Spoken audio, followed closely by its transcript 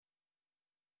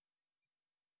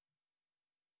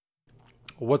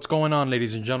What's going on,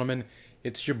 ladies and gentlemen?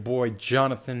 It's your boy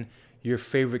Jonathan, your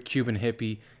favorite Cuban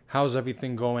hippie. How's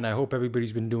everything going? I hope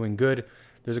everybody's been doing good.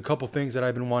 There's a couple things that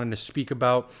I've been wanting to speak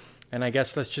about, and I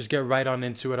guess let's just get right on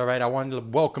into it, all right? I wanted to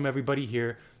welcome everybody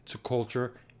here to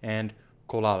Culture and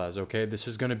Coladas, okay? This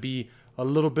is going to be a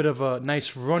little bit of a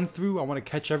nice run-through. I want to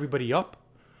catch everybody up.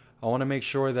 I want to make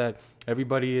sure that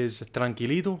everybody is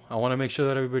tranquilito. I want to make sure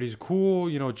that everybody's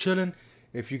cool, chilling.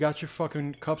 If you got your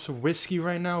fucking cups of whiskey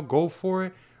right now, go for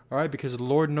it, all right? Because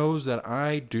Lord knows that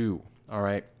I do, all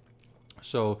right?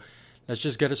 So let's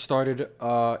just get it started.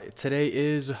 Today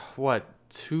is,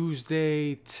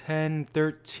 Tuesday,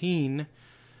 10/13.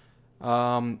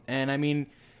 And I mean,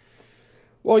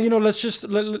 well,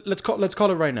 let's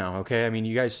call it right now, okay? I mean,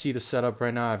 you guys see the setup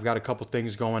right now. I've got a couple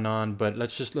things going on, but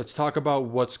let's talk about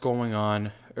what's going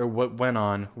on or what went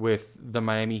on with the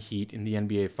Miami Heat in the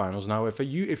NBA Finals. Now, if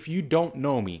you don't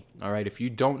know me, all right, if you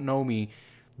don't know me,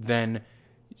 then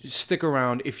stick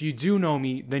around. If you do know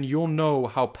me, then you'll know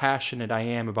how passionate I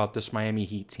am about this Miami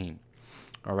Heat team.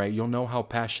 All right, you'll know how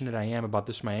passionate I am about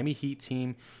this Miami Heat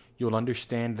team. You'll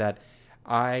understand that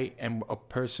I am a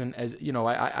person, as you know,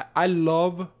 I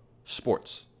love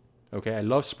sports. Okay, I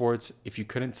love sports. If you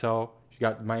couldn't tell, you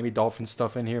got Miami Dolphins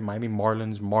stuff in here, Miami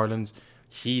Marlins,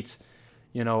 Heat.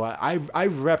 I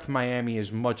rep Miami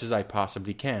as much as I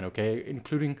possibly can. Okay,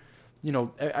 including,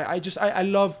 I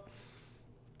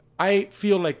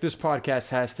feel like this podcast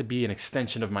has to be an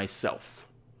extension of myself.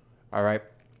 All right,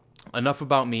 enough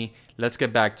about me. Let's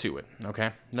get back to it.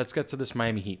 Okay, let's get to this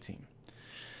Miami Heat team.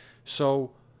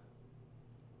 So,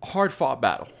 hard-fought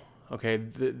battle. Okay,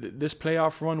 this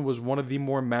playoff run was one of the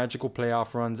more magical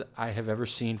playoff runs I have ever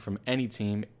seen from any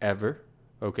team ever.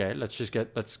 Okay, let's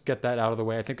get that out of the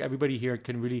way. I think everybody here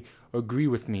can really agree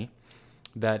with me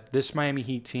that this Miami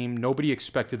Heat team, nobody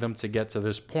expected them to get to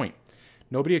this point.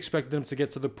 Nobody expected them to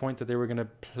get to the point that they were going to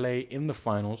play in the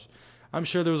finals. I'm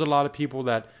sure there was a lot of people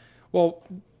that,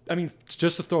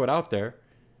 just to throw it out there,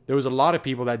 there was a lot of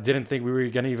people that didn't think we were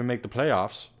going to even make the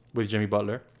playoffs with Jimmy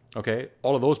Butler. Okay,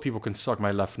 all of those people can suck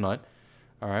my left nut.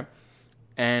 All right,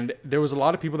 and there was a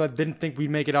lot of people that didn't think we'd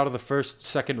make it out of the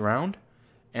second round,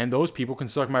 and those people can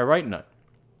suck my right nut.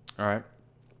 All right,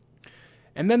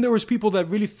 and then there was people that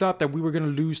really thought that we were going to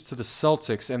lose to the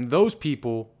Celtics, and those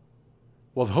people,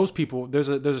 there's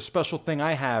a special thing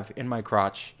I have in my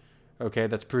crotch. Okay,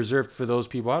 that's preserved for those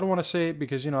people. I don't want to say it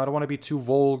because I don't want to be too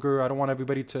vulgar. I don't want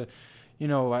everybody to,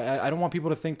 I don't want people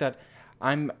to think that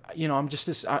I'm just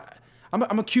this.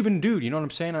 I'm a Cuban dude, you know what I'm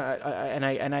saying?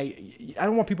 I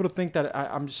don't want people to think that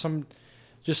I'm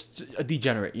just a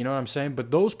degenerate, you know what I'm saying?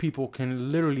 But those people can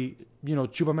literally,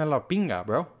 chúpame la pinga,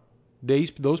 bro.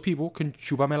 Those people can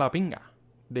chúpame la pinga.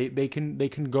 They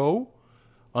can go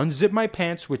unzip my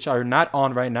pants, which are not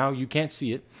on right now. You can't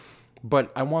see it,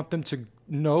 but I want them to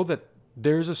know that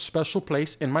there's a special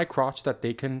place in my crotch that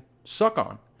they can suck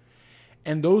on.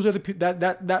 And those are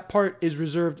that part is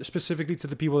reserved specifically to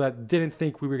the people that didn't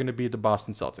think we were going to beat the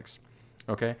Boston Celtics.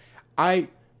 Okay? I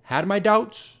had my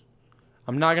doubts.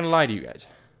 I'm not going to lie to you guys.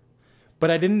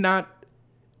 But I did not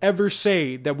ever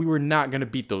say that we were not going to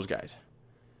beat those guys.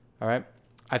 All right?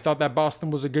 I thought that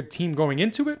Boston was a good team going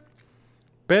into it.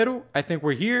 Pero I think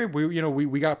we're here.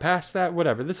 We got past that.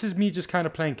 Whatever. This is me just kind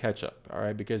of playing catch up. All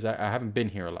right? Because I haven't been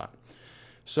here a lot.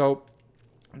 So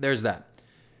there's that.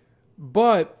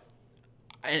 But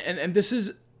And this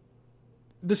is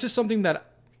something that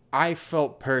I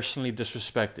felt personally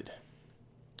disrespected.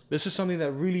 This is something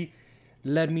that really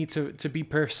led me to be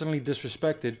personally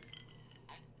disrespected.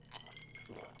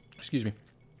 Excuse me.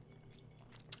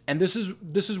 And this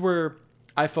is where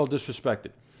I felt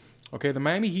disrespected. Okay, the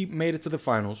Miami Heat made it to the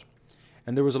finals,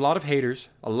 and there was a lot of haters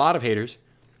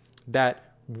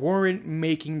that weren't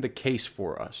making the case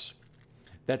for us.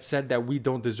 That said that we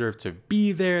don't deserve to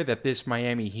be there, that this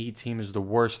Miami Heat team is the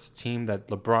worst team that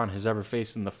LeBron has ever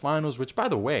faced in the finals, which, by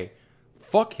the way,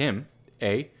 fuck him,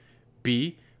 A.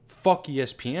 B, fuck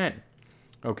ESPN,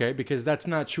 okay? Because that's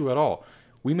not true at all.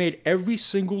 We made every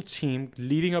single team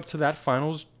leading up to that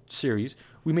finals series,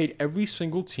 we made every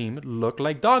single team look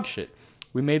like dog shit.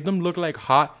 We made them look like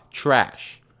hot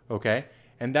trash, okay?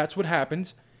 And that's what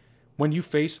happens when you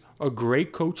face a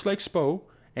great coach like Spo,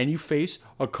 and you face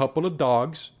a couple of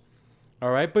dogs,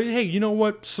 all right? But hey, you know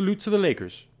what? Salute to the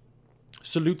Lakers.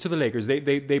 Salute to the Lakers.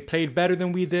 They played better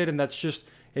than we did, and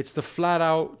it's the flat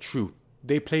out truth.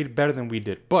 They played better than we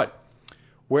did. But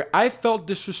where I felt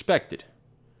disrespected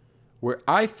was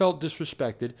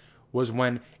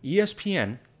when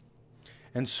ESPN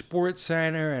and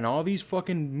SportsCenter and all these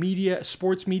fucking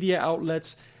sports media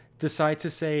outlets decide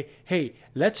to say, hey,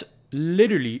 let's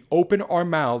literally open our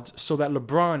mouths so that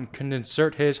LeBron can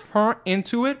insert his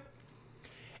into it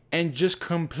and just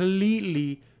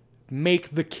completely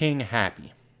make the king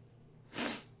happy.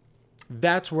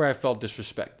 That's where I felt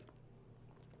disrespected.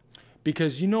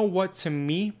 Because you know what, to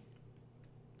me,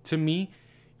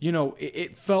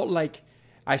 it felt like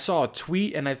I saw a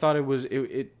tweet and I thought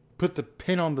it put the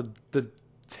pin on the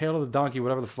tail of the donkey,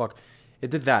 whatever the fuck. It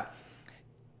did that.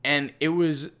 And it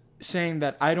was saying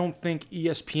that I don't think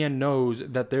ESPN knows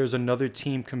that there's another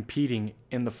team competing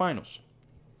in the finals.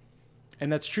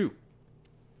 And that's true.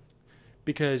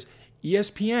 Because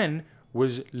ESPN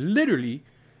was literally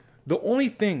the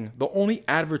only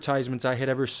advertisements I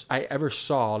ever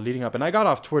saw leading up. And I got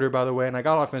off Twitter, by the way, and I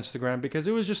got off Instagram because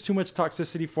it was just too much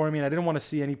toxicity for me, and I didn't want to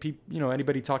see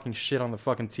anybody talking shit on the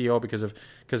fucking TO because of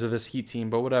this Heat team.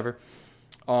 But whatever.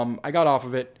 I got off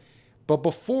of it. But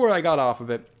before I got off of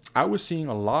it, I was seeing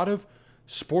a lot of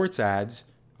sports ads,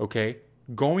 okay,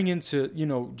 going into,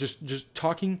 just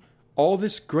talking all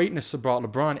this greatness about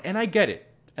LeBron, and I get it.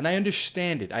 And I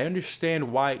understand it. I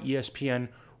understand why ESPN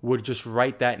would just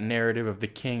write that narrative of the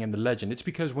king and the legend. It's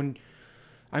because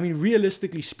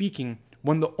realistically speaking,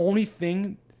 when the only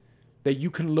thing that you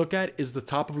can look at is the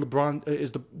top of LeBron,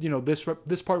 is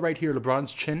this part right here,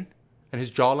 LeBron's chin and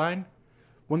his jawline.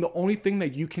 When the only thing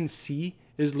that you can see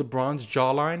is LeBron's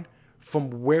jawline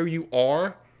from where you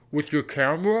are with your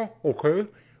camera, okay?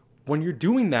 When you're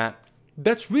doing that,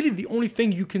 that's really the only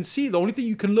thing you can see. The only thing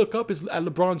you can look up is at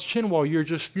LeBron's chin while you're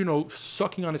just,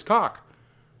 sucking on his cock.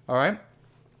 All right?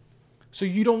 So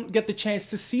you don't get the chance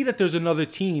to see that there's another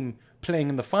team playing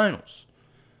in the finals.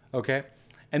 Okay?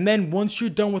 And then once you're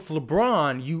done with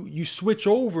LeBron, you switch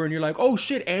over and you're like, oh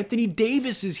shit, Anthony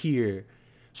Davis is here.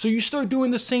 So you start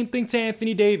doing the same thing to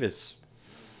Anthony Davis.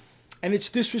 And it's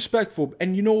disrespectful.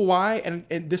 And you know why?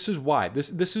 And this is why. This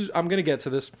is, I'm going to get to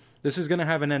this. This is going to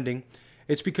have an ending.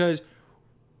 It's because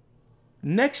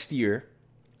next year,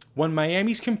 when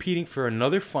Miami's competing for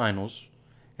another finals,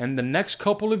 and the next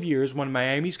couple of years when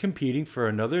Miami's competing for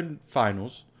another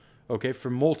finals, okay, for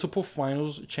multiple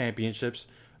finals championships,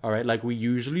 all right, like we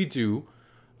usually do,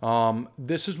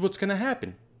 this is what's going to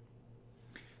happen.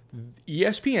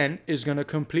 ESPN is going to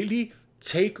completely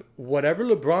take whatever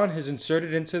LeBron has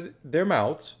inserted into their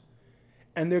mouths,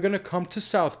 and they're going to come to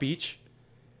South Beach,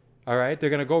 all right? They're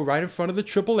going to go right in front of the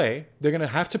AAA. They're going to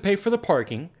have to pay for the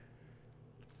parking.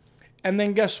 And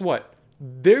then guess what?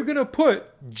 They're going to put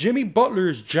Jimmy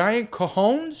Butler's giant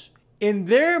cojones in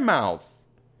their mouth.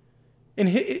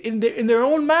 In their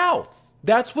own mouth.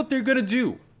 That's what they're going to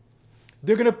do.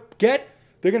 They're going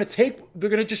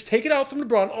to just take it out from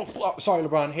LeBron. Oh, sorry,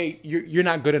 LeBron. Hey, you're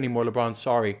not good anymore, LeBron.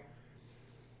 Sorry.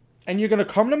 And you're going to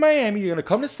come to Miami. You're going to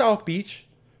come to South Beach.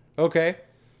 Okay?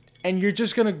 And you're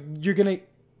going to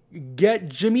get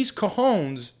Jimmy's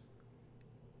cojones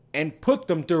and put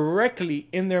them directly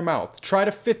in their mouth. Try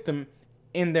to fit them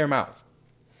in their mouth.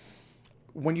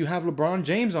 When you have LeBron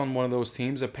James on one of those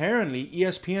teams, apparently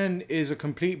ESPN is a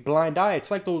complete blind eye. It's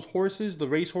like those horses, the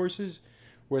race horses,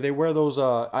 where they wear those,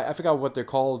 I forgot what they're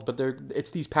called, but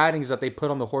it's these paddings that they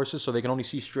put on the horses so they can only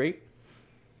see straight.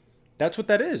 That's what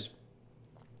that is.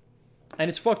 And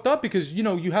it's fucked up because,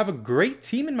 you have a great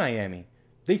team in Miami.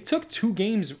 They took 2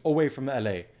 games away from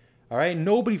LA. All right?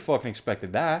 Nobody fucking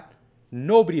expected that.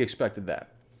 Nobody expected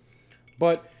that.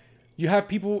 But you have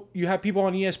people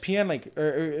on ESPN, like,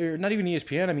 or not even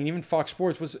ESPN, I mean, even Fox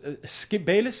Sports, was Skip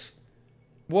Bayless?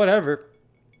 Whatever.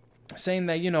 Saying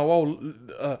that,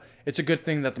 it's a good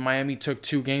thing that the Miami took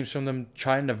 2 games from them,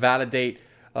 trying to validate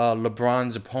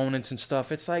LeBron's opponents and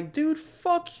stuff. It's like, dude,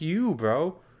 fuck you,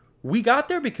 bro. We got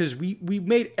there because we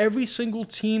made every single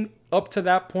team up to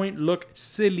that point look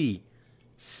silly.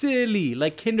 Silly,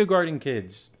 like kindergarten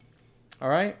kids. All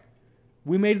right?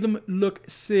 We made them look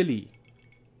silly.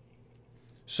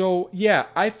 So, yeah,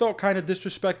 I felt kind of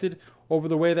disrespected over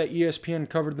the way that ESPN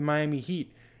covered the Miami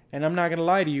Heat. And I'm not going to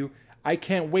lie to you, I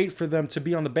can't wait for them to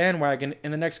be on the bandwagon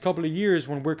in the next couple of years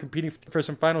when we're competing for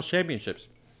some finals championships.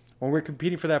 When we're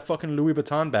competing for that fucking Louis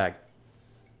Vuitton bag.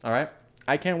 All right?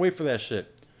 I can't wait for that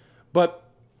shit. But,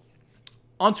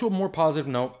 onto a more positive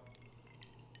note.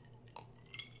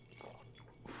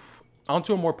 I'm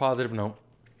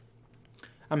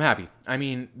happy. I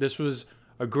mean, this was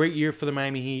a great year for the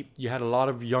Miami Heat. You had a lot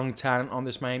of young talent on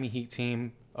this Miami Heat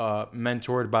team,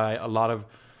 mentored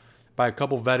by a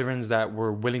couple veterans that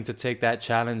were willing to take that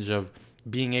challenge of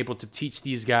being able to teach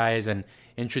these guys and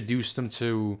introduce them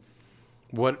to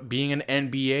what being an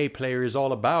NBA player is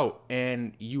all about.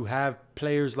 And you have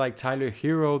players like Tyler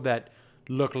Hero that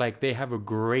look like they have a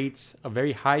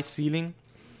very high ceiling.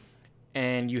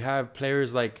 And you have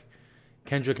players like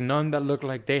Kendrick Nunn that look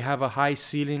like they have a high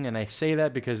ceiling, and I say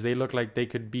that because they look like they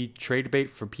could be trade bait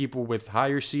for people with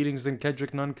higher ceilings than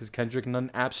Kendrick Nunn, because Kendrick Nunn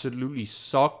absolutely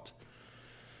sucked.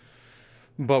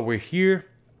 But we're here.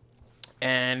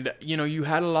 And, you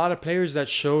had a lot of players that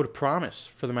showed promise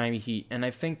for the Miami Heat. And I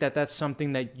think that that's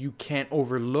something that you can't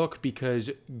overlook,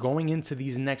 because going into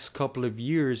these next couple of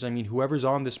years, whoever's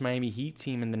on this Miami Heat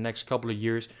team in the next couple of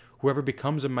years, whoever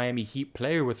becomes a Miami Heat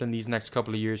player within these next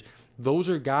couple of years, those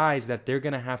are guys that they're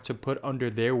going to have to put under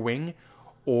their wing,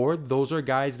 or those are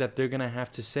guys that they're going to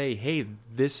have to say, hey,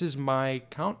 this is my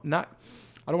I don't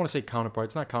want to say counterpart.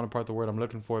 It's not counterpart the word I'm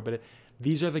looking for, but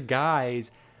these are the guys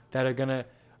that are going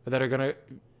to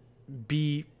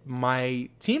be my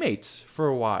teammates for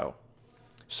a while.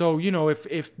 So,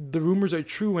 if the rumors are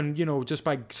true and, just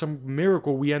by some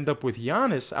miracle we end up with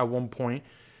Giannis at one point,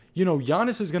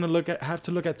 Giannis is going to have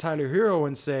to look at Tyler Hero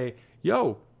and say,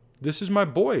 yo, this is my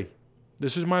boy.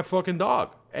 This is my fucking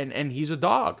dog. And he's a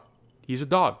dog. He's a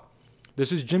dog.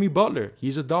 This is Jimmy Butler.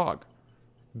 He's a dog.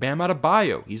 Bam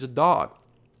Adebayo. He's a dog.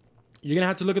 You're going to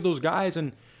have to look at those guys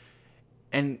and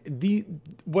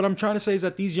what I'm trying to say is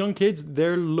that these young kids,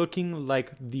 they're looking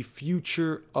like the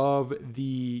future of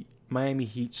the Miami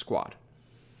Heat squad.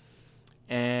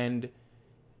 And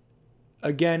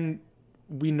again,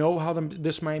 we know how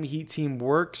this Miami Heat team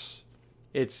works.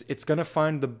 It's going to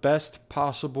find the best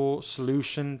possible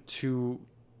solution to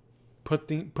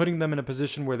putting them in a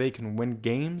position where they can win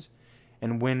games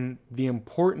and win the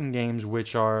important games,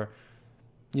 which are,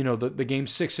 the game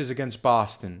 6s against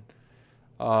Boston.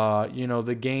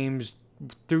 The games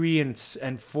 3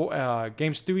 and 4,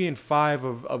 games 3 and 5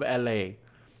 of LA.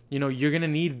 You're gonna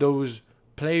need those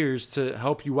players to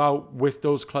help you out with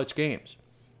those clutch games.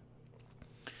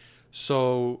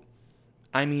 So,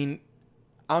 I'm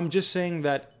just saying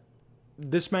that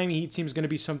this Miami Heat team is going to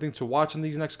be something to watch in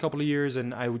these next couple of years,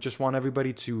 and I would just want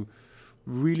everybody to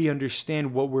really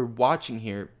understand what we're watching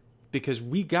here, because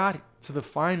we got to the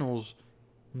finals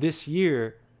this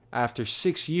year after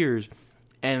 6 years.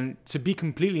 And to be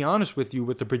completely honest with you,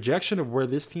 with the projection of where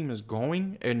this team is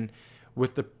going and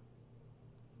with the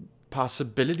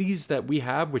possibilities that we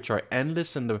have, which are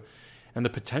endless, and the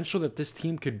potential that this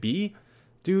team could be,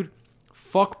 dude,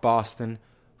 fuck Boston,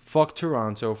 fuck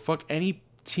Toronto, fuck any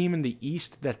team in the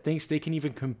East that thinks they can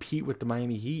even compete with the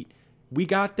Miami Heat. We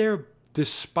got there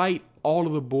despite all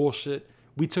of the bullshit.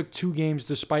 We took 2 games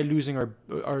despite losing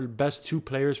our best 2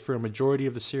 players for a majority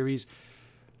of the series.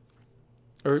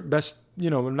 Or best, I'm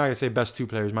not going to say best 2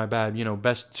 players, my bad.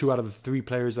 Best 2 out of the 3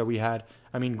 players that we had.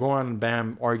 Goran and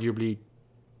Bam, arguably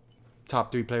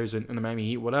top 3 players in the Miami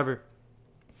Heat, whatever.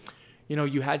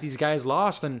 You had these guys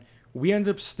lost, and we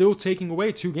ended up still taking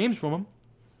away 2 games from them.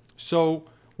 So,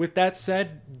 with that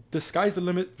said, the sky's the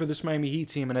limit for this Miami Heat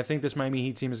team, and I think this Miami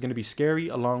Heat team is going to be scary,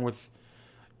 along with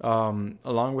the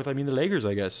Lakers,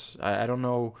 I guess. I don't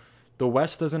know. The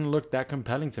West doesn't look that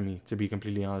compelling to me, to be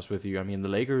completely honest with you. The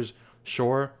Lakers,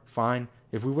 sure, fine.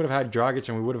 If we would have had Dragic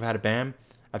and we would have had Bam,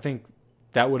 I think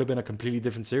that would have been a completely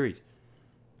different series.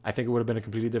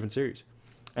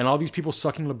 And all these people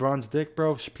sucking LeBron's dick,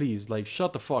 bro, please,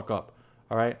 shut the fuck up,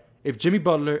 all right? If Jimmy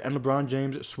Butler and LeBron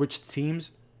James switched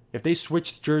teams, if they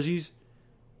switched jerseys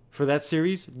for that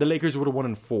series, the Lakers would have won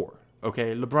in 4,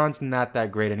 okay? LeBron's not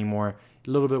that great anymore. A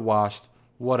little bit washed,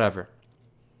 whatever.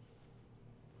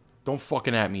 Don't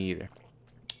fucking at me either.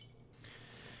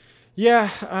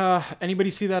 Yeah, anybody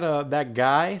see that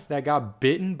guy that got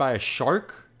bitten by a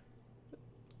shark?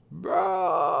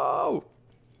 Bro!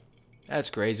 That's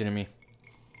crazy to me.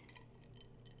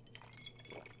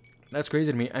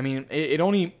 It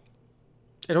only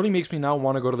makes me now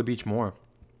want to go to the beach more.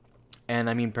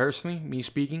 And personally, me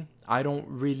speaking, I don't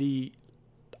really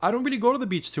go to the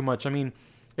beach too much.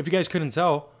 If you guys couldn't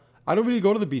tell, I don't really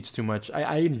go to the beach too much.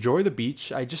 I enjoy the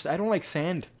beach. I don't like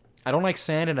sand. I don't like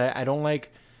sand, and I don't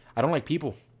like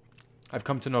people. I've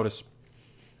come to notice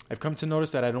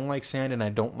that I don't like sand, and I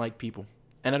don't like people.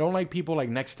 And I don't like people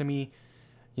next to me,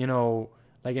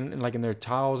 like in their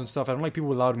towels and stuff. I don't like people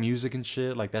with loud music and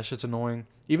shit. That shit's annoying.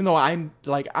 Even though I'm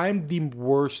the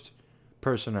worst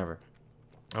person ever.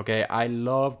 Okay, I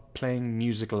love playing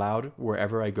music loud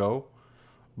wherever I go,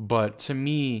 but to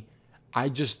me, I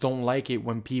just don't like it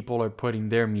when people are putting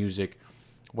their music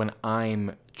when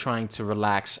I'm trying to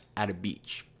relax at a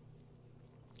beach.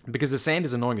 Because the sand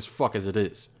is annoying as fuck as it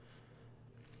is.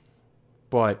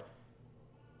 But,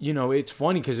 it's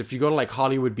funny because if you go to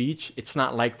Hollywood Beach, it's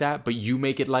not like that, but you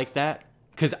make it like that.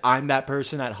 Because I'm that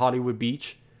person at Hollywood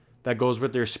Beach that goes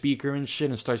with their speaker and shit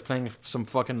and starts playing some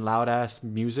fucking loud ass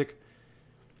music.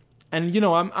 And,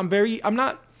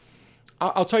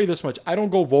 I'll tell you this much. I don't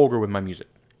go vulgar with my music.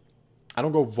 I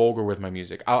don't go vulgar with my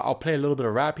music. I'll play a little bit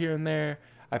of rap here and there.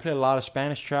 I play a lot of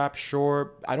Spanish trap.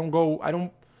 Sure, I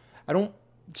don't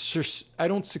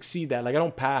succeed that. Like I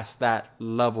don't pass that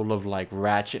level of like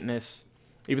ratchetness,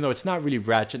 even though it's not really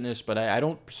ratchetness, but I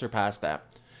don't surpass that.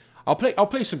 I'll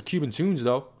play some Cuban tunes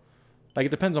though. Like it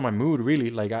depends on my mood, really.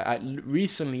 Like I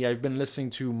recently I've been listening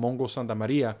to Mongo Santa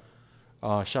Maria.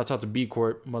 Shouts out to B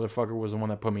Court, motherfucker was the one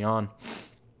that put me on.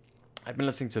 I've been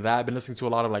listening to that. I've been listening to a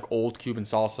lot of like old Cuban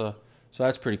salsa, so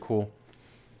that's pretty cool.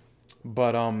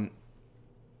 But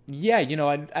yeah, you know,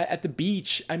 at the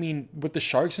beach, I mean, with the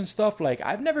sharks and stuff, like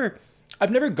I've never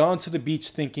gone to the beach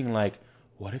thinking like,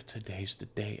 what if today's the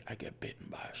day I get bitten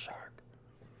by a shark?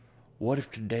 What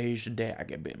if today's the day I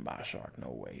get bitten by a shark?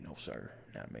 No way, no sir,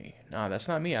 not me. Nah, that's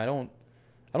not me. I don't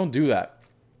do that.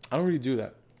 I don't really do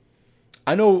that.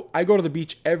 I know I go to the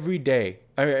beach every day.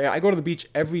 I go to the beach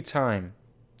every time.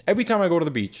 Every time I go to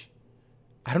the beach.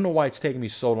 I don't know why it's taking me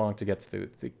so long to get through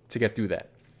that.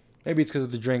 Maybe it's because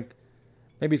of the drink.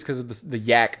 Maybe it's because of the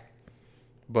yak.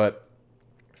 But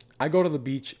I go to the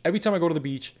beach. Every time I go to the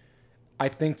beach, I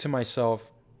think to myself,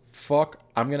 fuck,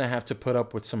 I'm going to have to put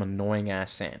up with some annoying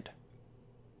ass sand.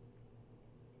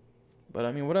 But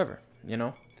I mean, whatever, you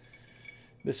know.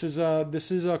 This is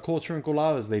culture and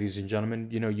coladas, ladies and gentlemen.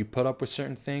 You know, you put up with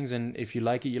certain things, and if you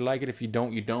like it, you like it. If you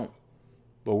don't, you don't.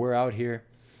 But we're out here.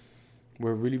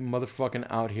 We're really motherfucking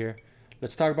out here.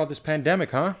 Let's talk about this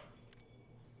pandemic, huh?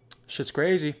 Shit's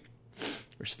crazy.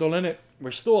 We're still in it.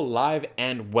 We're still alive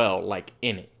and well, like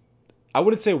in it. I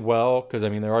wouldn't say well, because I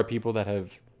mean, there are people that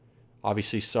have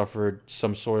obviously suffered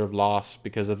some sort of loss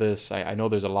because of this. I know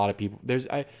there's a lot of people.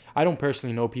 I don't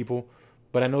personally know people,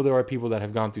 but I know there are people that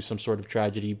have gone through some sort of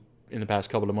tragedy in the past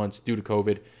couple of months due to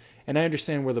COVID. And I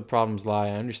understand where the problems lie.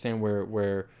 I understand where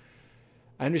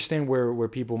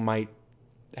people might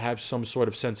have some sort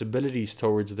of sensibilities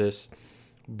towards this.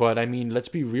 But I mean, let's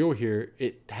be real here.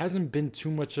 It hasn't been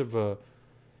too much of a...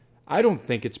 I don't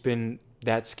think it's been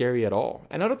that scary at all.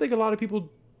 And I don't think a lot of people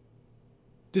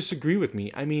disagree with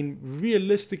me. I mean,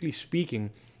 realistically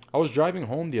speaking, I was driving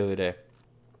home the other day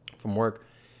from work.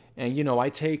 And, you know, I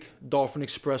take Dolphin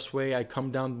Expressway. I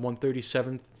come down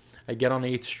 137th. I get on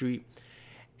 8th Street.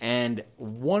 And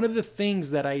one of the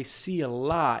things that I see a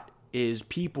lot is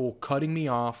people cutting me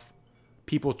off.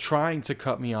 People trying to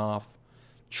cut me off.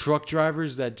 Truck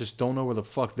drivers that just don't know where the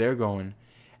fuck they're going.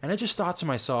 And I just thought to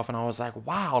myself, and I was like,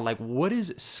 wow, like what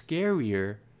is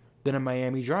scarier than a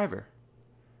Miami driver?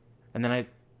 And then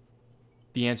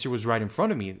the answer was right in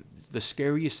front of me. The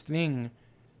scariest thing,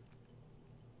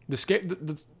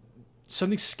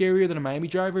 something scarier than a Miami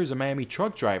driver is a Miami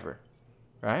truck driver,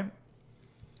 right?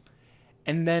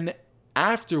 And then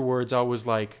afterwards, I was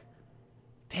like,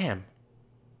 damn,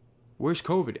 where's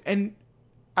COVID? And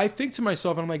I think to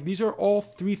myself, I'm like, these are all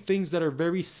three things that are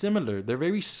very similar. They're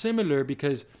very similar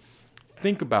because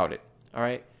think about it, all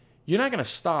right? You're not going to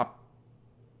stop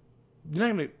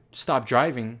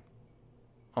driving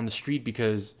on the street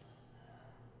because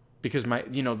you're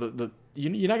not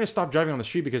going to stop driving on the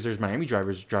street because there's Miami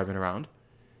drivers driving around.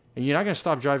 And you're not going to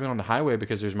stop driving on the highway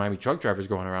because there's Miami truck drivers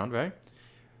going around, right?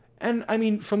 And I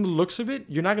mean, from the looks of it,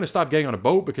 you're not going to stop getting on a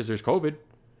boat because there's COVID.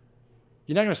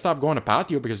 You're not going to stop going to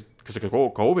patio because of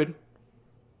COVID.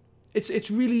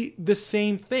 It's really the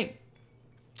same thing.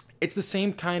 It's the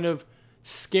same kind of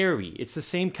scary. It's the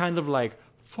same kind of like,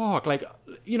 fuck, like,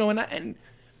 you know, and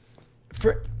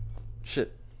for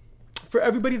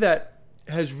everybody that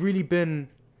has really been,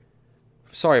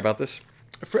 sorry about this,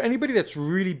 for anybody that's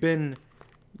really been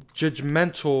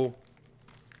judgmental,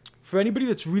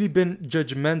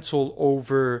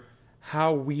 over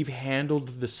how we've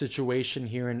handled the situation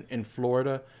here in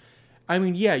Florida, I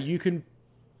mean, yeah, you can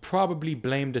probably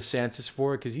blame DeSantis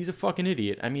for it because he's a fucking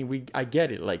idiot. I mean, I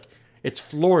get it. Like, it's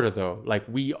Florida though. Like,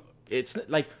 it's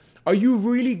like, are you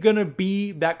really gonna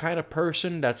be that kind of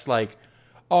person that's like,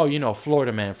 oh, you know,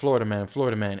 Florida man,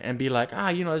 and be like,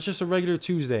 you know, it's just a regular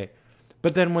Tuesday.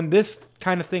 But then when this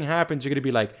kind of thing happens, you're gonna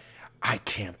be like, I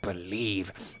can't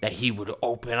believe that he would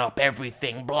open up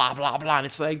everything, blah, blah, blah. And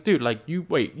it's like, dude, like,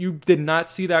 you did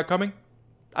not see that coming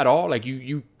at all? Like,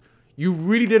 you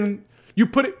really didn't, you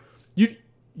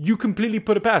completely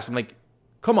put it past him. Like,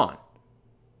 come on.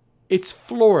 It's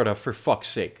Florida, for fuck's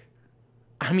sake.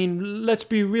 I mean, let's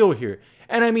be real here.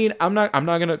 And I mean, I'm not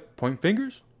going to point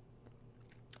fingers.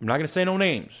 I'm not going to say no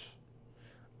names.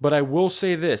 But I will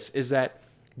say this, is that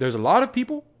there's a lot of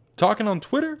people talking on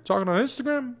Twitter, talking on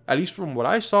Instagram, at least from what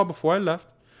I saw before I left.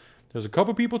 There's a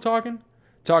couple people talking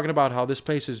about how this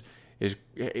place is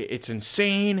it's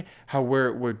insane, how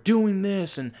we're doing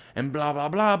this and blah, blah,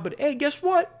 blah. But hey, guess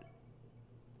what?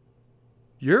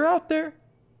 You're out there.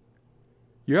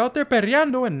 You're out there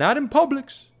perreando and not in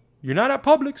Publix. You're not at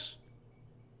Publix.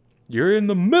 You're in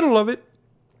the middle of it.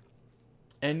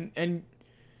 And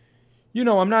you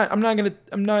know, I'm not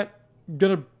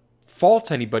gonna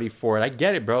fault anybody for it. I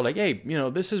get it, bro. Like, hey, you know,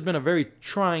 this has been a very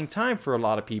trying time for a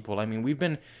lot of people. I mean, we've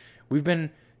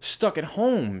been stuck at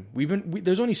home.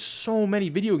 There's only so many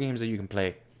video games that you can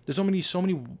play. There's so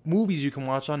many movies you can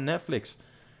watch on Netflix.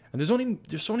 And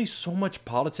there's only so much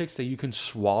politics that you can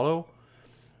swallow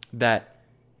that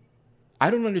I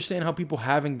don't understand how people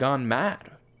haven't gone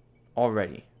mad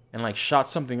already and like shot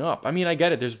something up. I mean, I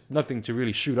get it. There's nothing to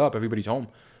really shoot up. Everybody's home.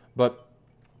 But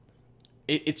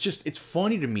it's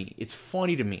funny to me. It's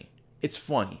funny to me. It's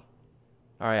funny.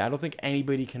 All right. I don't think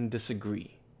anybody can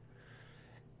disagree.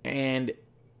 And,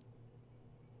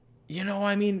 you know,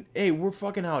 I mean, hey, we're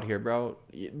fucking out here, bro.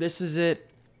 This is it.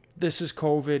 This is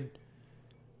COVID.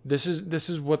 This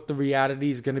is what the reality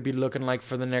is going to be looking like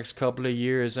for the next couple of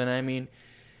years. And I mean,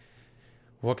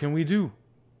 what can we do?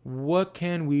 What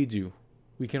can we do?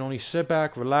 We can only sit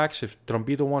back, relax. If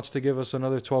Trumpito wants to give us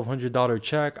another $1,200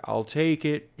 check, I'll take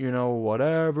it, you know,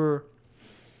 whatever.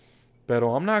 But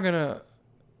I'm not going to...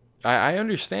 I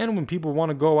understand when people want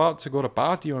to go out to go to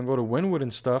Patio and go to Wynwood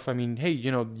and stuff. I mean, hey,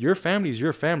 you know, your family is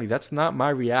your family. That's not my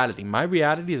reality. My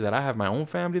reality is that I have my own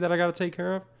family that I got to take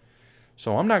care of.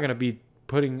 So I'm not going to be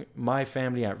putting my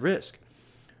family at risk.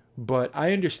 But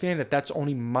I understand that that's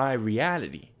only my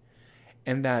reality.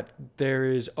 And that there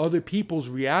is other people's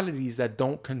realities that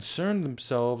don't concern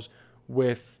themselves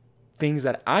with things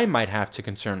that I might have to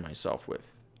concern myself with.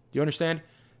 Do you understand?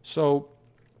 So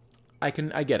I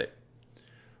get it.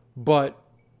 But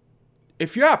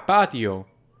if you're at Patio,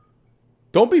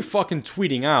 don't be fucking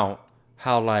tweeting out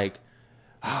how like,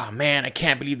 oh man, I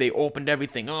can't believe they opened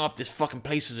everything up. This fucking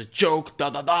place is a joke.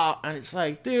 Da da da. And it's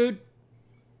like, dude,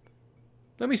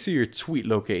 let me see your tweet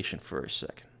location for a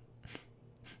second.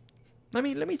 Let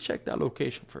me check that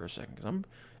location for a second. 'Cause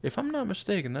if I'm not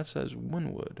mistaken, that says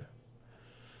Wynwood.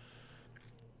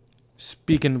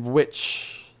 Speaking of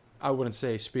which, I wouldn't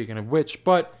say speaking of which,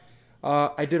 but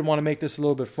I did want to make this a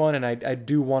little bit fun, and I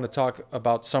do want to talk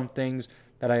about some things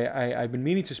that I've been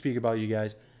meaning to speak about, you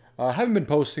guys. I haven't been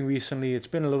posting recently. It's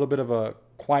been a little bit of a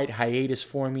quiet hiatus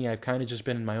for me. I've kind of just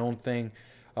been in my own thing,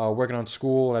 working on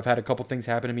school. I've had a couple things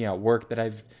happen to me at work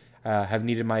that have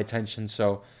needed my attention,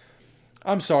 so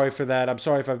I'm sorry for that. I'm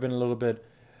sorry if I've been a little bit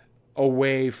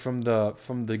away from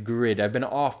the grid. I've been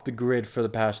off the grid for the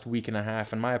past week and a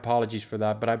half, and my apologies for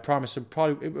that. But I promise it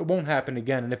won't happen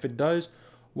again. And if it does,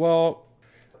 well,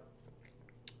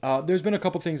 there's been a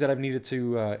couple things that I've needed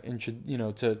to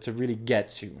to really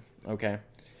get to. Okay,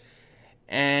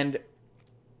 and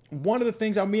one of the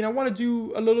things, I want to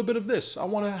do a little bit of this. I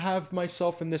want to have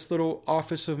myself in this little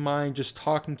office of mine just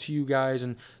talking to you guys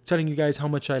and telling you guys how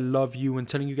much I love you and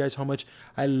telling you guys how much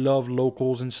I love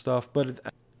locals and stuff. But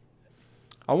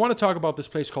I want to talk about this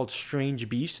place called Strange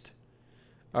Beast.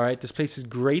 All right, this place is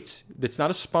great. It's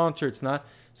not a sponsor. It's not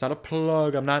a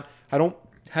plug. I don't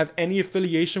have any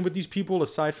affiliation with these people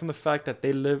aside from the fact that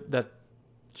that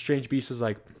Strange Beast is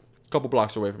like a couple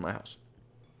blocks away from my house.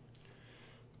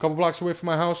 Couple blocks away from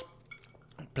my house.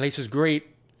 Place is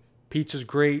great. Pizza's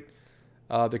great.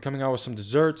 They're coming out with some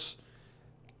desserts.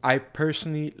 I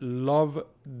personally love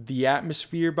the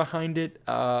atmosphere behind it.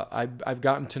 I've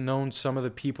gotten to know some of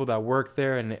the people that work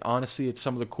there, and honestly, it's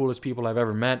some of the coolest people I've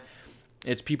ever met.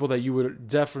 It's people that you would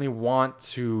definitely want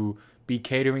to be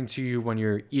catering to you when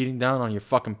you're eating down on your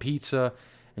fucking pizza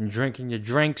and drinking your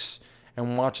drinks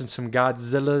and watching some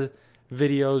Godzilla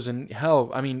videos. And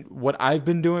hell, I mean, what I've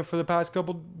been doing for the past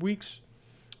couple weeks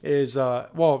is,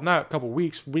 not a couple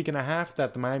weeks, week and a half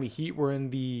that the Miami Heat were in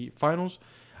the finals.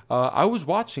 I was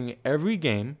watching every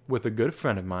game with a good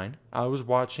friend of mine. I was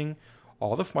watching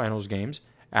all the finals games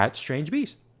at Strange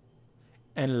Beast.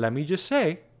 And let me just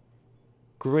say,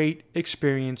 great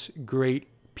experience, great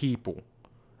people.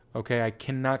 Okay, I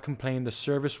cannot complain. The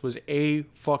service was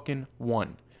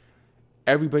A-fucking-1.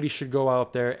 Everybody should go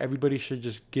out there. Everybody should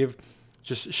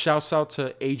just shouts out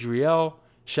to Adriel,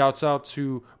 shouts out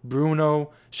to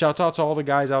Bruno, shouts out to all the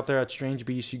guys out there at Strange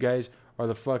Beast. You guys are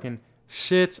the fucking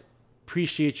shit.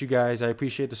 Appreciate you guys. I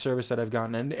appreciate the service that I've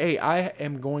gotten. And hey, I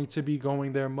am going to be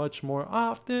going there much more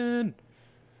often.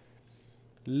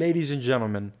 Ladies and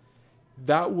gentlemen,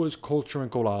 that was Culture and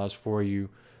Collage for you.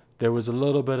 There was a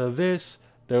little bit of this,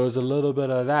 there was a little bit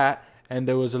of that, and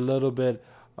there was a little bit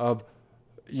of,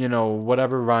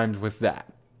 whatever rhymes with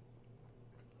that.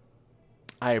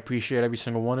 I appreciate every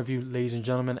single one of you, ladies and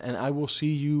gentlemen, and I will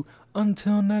see you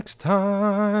until next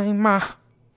time.